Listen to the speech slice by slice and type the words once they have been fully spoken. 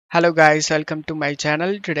Hello guys, welcome to my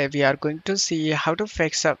channel. Today we are going to see how to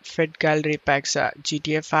fix a Fit Gallery Packs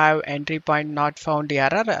GTA 5 entry point not found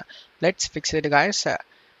error. Let's fix it guys.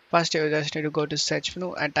 First you just need to go to search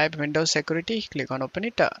menu and type Windows Security. Click on open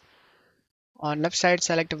it. On left side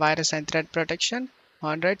select virus and threat protection.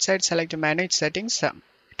 On right side select manage settings.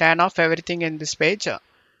 Turn off everything in this page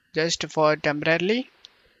just for temporarily.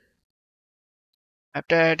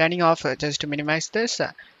 After turning off, just to minimize this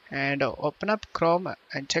and open up Chrome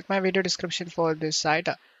and check my video description for this site.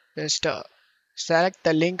 Just select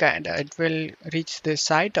the link and it will reach this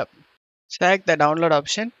site. Select the download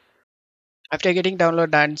option. After getting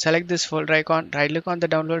download done, select this folder icon, right click on the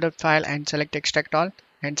downloaded file and select extract all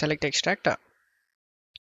and select extract.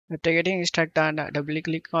 After getting extract done, double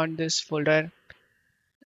click on this folder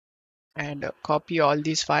and copy all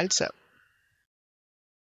these files.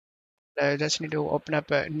 Just need to open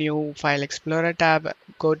up a new file explorer tab,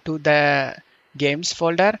 go to the games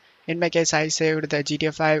folder. In my case I saved the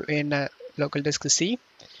GTA 5 in local disk C.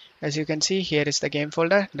 As you can see, here is the game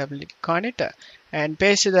folder. Double click on it and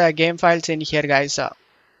paste the game files in here guys.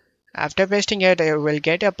 After pasting it, you will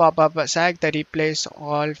get a pop-up select the replace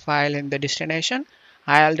all file in the destination.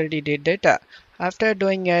 I already did it. After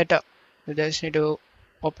doing it, you just need to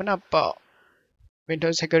open up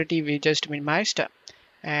Windows Security we just minimized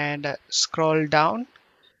and scroll down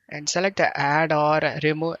and select add or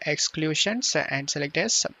remove exclusions and select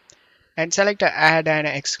yes and select add an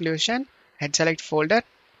exclusion and select folder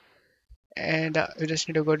and you just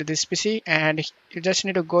need to go to this PC and you just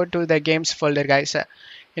need to go to the games folder guys.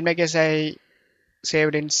 In my case I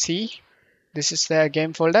saved in C. This is the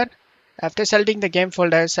game folder. After selecting the game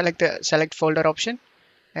folder, select the select folder option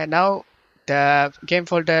and now the game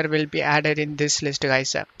folder will be added in this list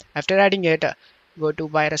guys. After adding it, go to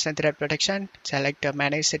virus and threat protection, select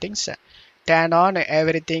manage settings, turn on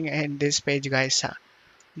everything in this page guys.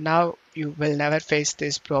 Now you will never face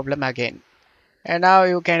this problem again and now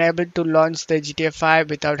you can able to launch the GTA 5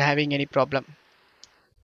 without having any problem.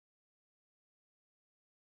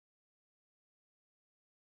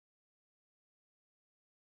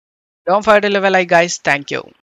 Don't forget to leave a like guys. Thank you.